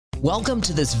Welcome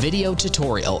to this video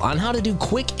tutorial on how to do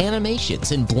quick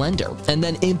animations in Blender and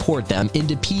then import them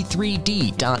into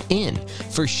p3d.in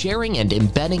for sharing and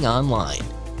embedding online.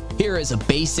 Here is a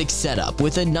basic setup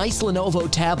with a nice Lenovo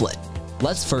tablet.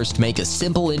 Let's first make a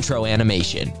simple intro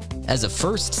animation. As a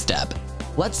first step,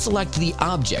 let's select the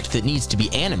object that needs to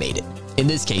be animated, in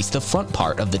this case the front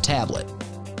part of the tablet.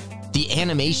 The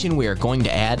animation we are going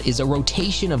to add is a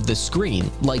rotation of the screen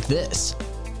like this.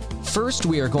 First,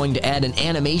 we are going to add an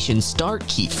animation start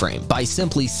keyframe by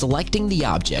simply selecting the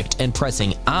object and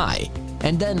pressing I,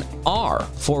 and then R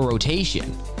for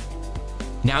rotation.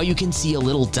 Now you can see a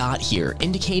little dot here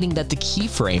indicating that the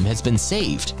keyframe has been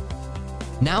saved.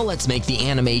 Now let's make the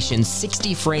animation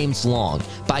 60 frames long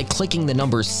by clicking the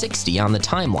number 60 on the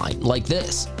timeline like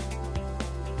this.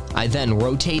 I then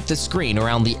rotate the screen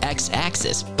around the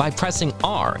X-axis by pressing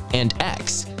R and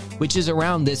X, which is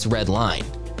around this red line.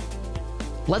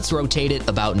 Let's rotate it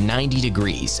about 90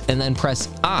 degrees and then press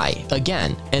I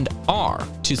again and R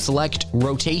to select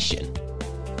rotation.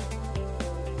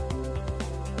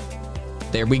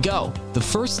 There we go. The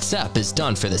first step is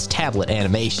done for this tablet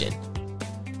animation.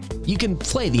 You can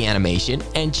play the animation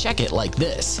and check it like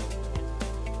this.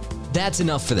 That's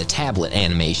enough for the tablet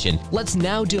animation. Let's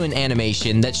now do an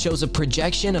animation that shows a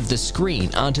projection of the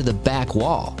screen onto the back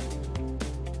wall.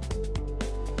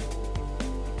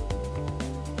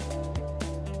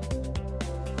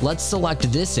 Let's select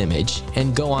this image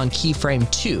and go on keyframe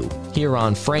 2 here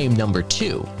on frame number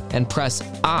 2 and press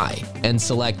I and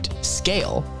select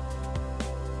scale.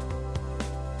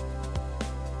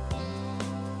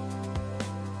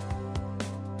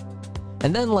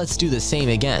 And then let's do the same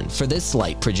again for this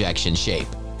slight projection shape.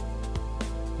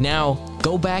 Now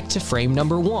go back to frame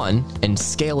number 1 and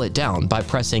scale it down by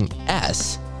pressing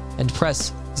S and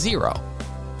press 0.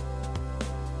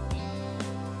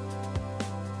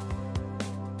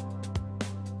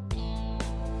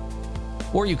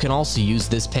 Or you can also use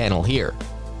this panel here,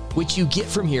 which you get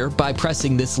from here by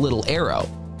pressing this little arrow.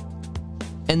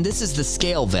 And this is the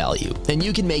scale value, and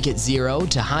you can make it 0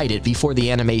 to hide it before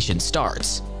the animation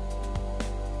starts.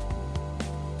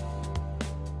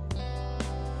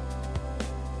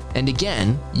 And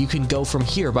again, you can go from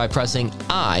here by pressing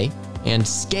I and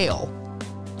scale.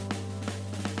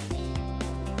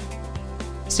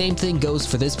 Same thing goes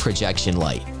for this projection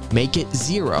light. Make it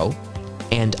 0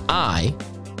 and I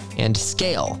and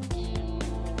scale.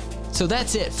 So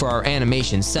that's it for our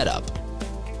animation setup.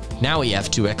 Now we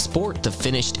have to export the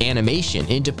finished animation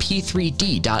into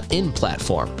p3d.in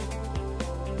platform.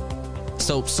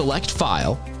 So select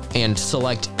File and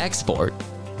select Export,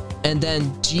 and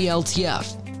then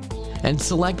glTF, and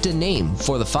select a name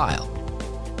for the file.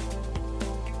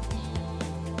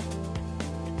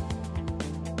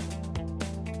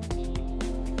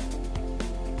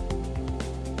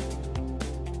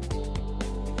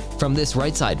 From this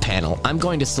right side panel, I'm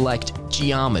going to select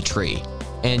Geometry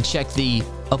and check the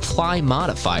Apply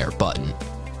Modifier button.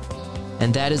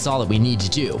 And that is all that we need to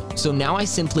do. So now I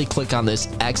simply click on this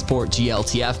Export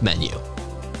glTF menu.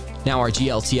 Now our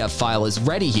glTF file is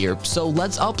ready here, so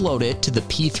let's upload it to the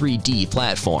p3d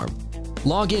platform.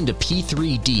 Log into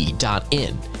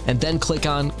p3d.in and then click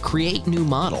on Create New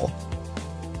Model.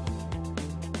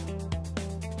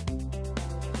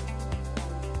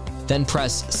 Then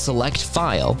press Select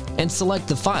File and select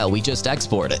the file we just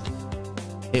exported.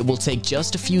 It will take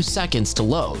just a few seconds to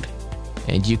load,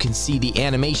 and you can see the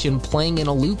animation playing in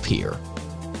a loop here.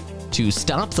 To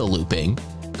stop the looping,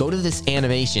 go to this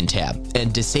Animation tab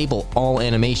and disable all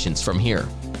animations from here.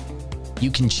 You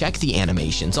can check the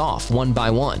animations off one by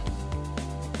one.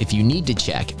 If you need to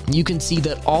check, you can see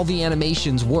that all the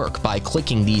animations work by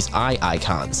clicking these eye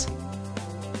icons.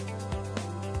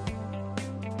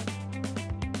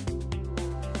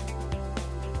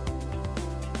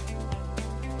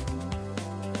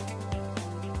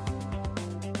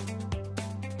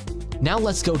 Now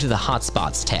let's go to the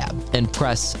Hotspots tab and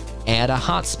press Add a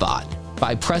Hotspot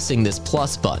by pressing this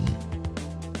plus button.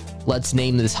 Let's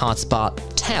name this hotspot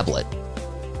Tablet.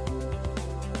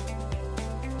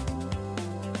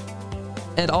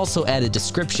 And also add a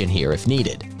description here if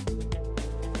needed.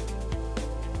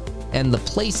 And the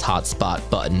Place Hotspot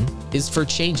button is for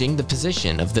changing the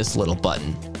position of this little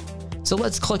button. So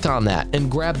let's click on that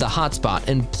and grab the hotspot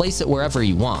and place it wherever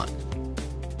you want.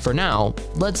 For now,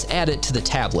 let's add it to the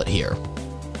tablet here.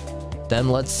 Then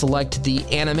let's select the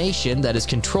animation that is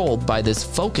controlled by this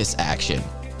focus action.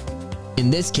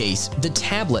 In this case, the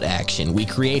tablet action we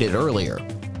created earlier.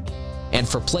 And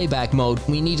for playback mode,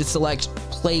 we need to select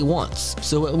Play Once,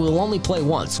 so it will only play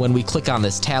once when we click on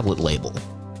this tablet label.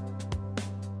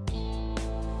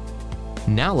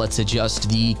 Now let's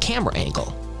adjust the camera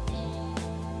angle.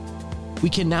 We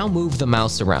can now move the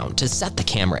mouse around to set the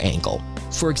camera angle,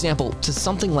 for example, to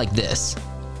something like this.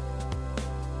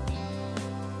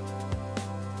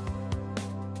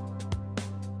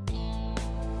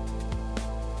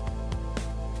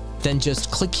 Then just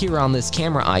click here on this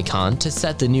camera icon to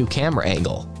set the new camera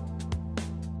angle.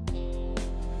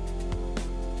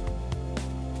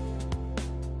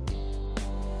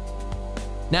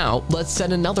 Now, let's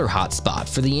set another hotspot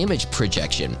for the image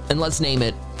projection, and let's name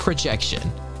it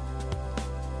Projection.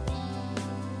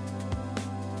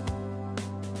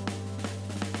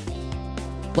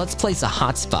 Let's place a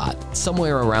hotspot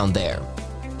somewhere around there.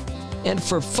 And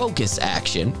for focus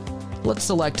action, let's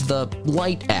select the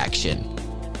light action.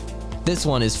 This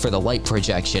one is for the light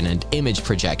projection and image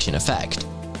projection effect.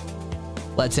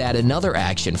 Let's add another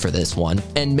action for this one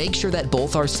and make sure that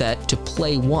both are set to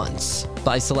play once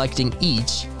by selecting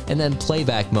each and then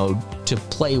playback mode to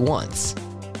play once.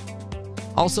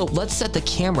 Also, let's set the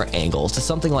camera angle to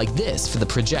something like this for the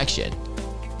projection.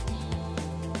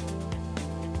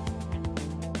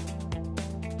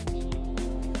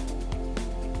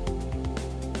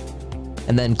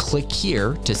 And then click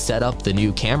here to set up the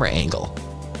new camera angle.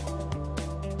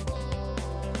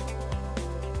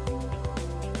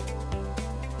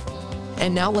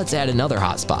 And now let's add another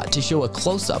hotspot to show a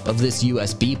close-up of this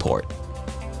USB port.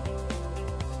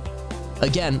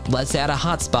 Again, let's add a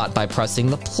hotspot by pressing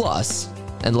the plus,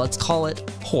 and let's call it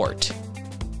Port.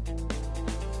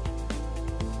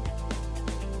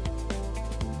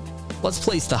 Let's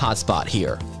place the hotspot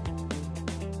here.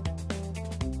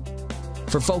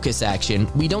 For focus action,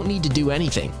 we don't need to do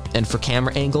anything, and for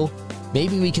camera angle,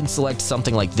 maybe we can select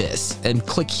something like this and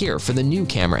click here for the new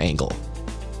camera angle.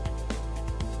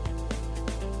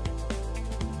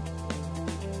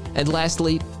 And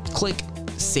lastly, click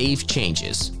Save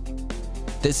Changes.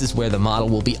 This is where the model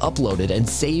will be uploaded and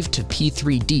saved to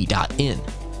p3d.in.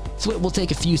 So it will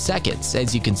take a few seconds,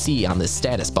 as you can see on this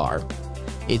status bar.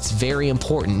 It's very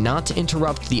important not to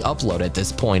interrupt the upload at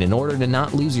this point in order to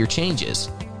not lose your changes.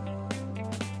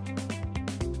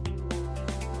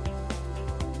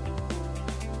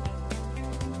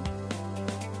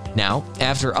 Now,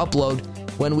 after upload,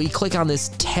 when we click on this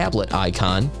tablet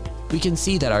icon, we can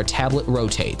see that our tablet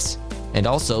rotates, and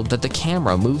also that the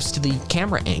camera moves to the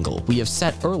camera angle we have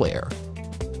set earlier.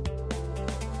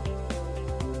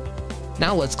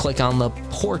 Now let's click on the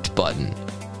Port button,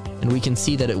 and we can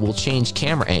see that it will change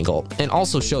camera angle and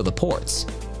also show the ports.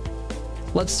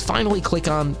 Let's finally click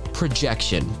on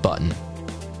Projection button,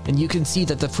 and you can see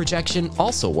that the projection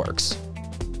also works.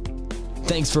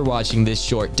 Thanks for watching this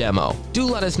short demo. Do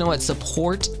let us know at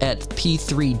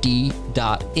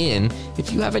support@p3d.in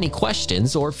if you have any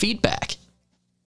questions or feedback.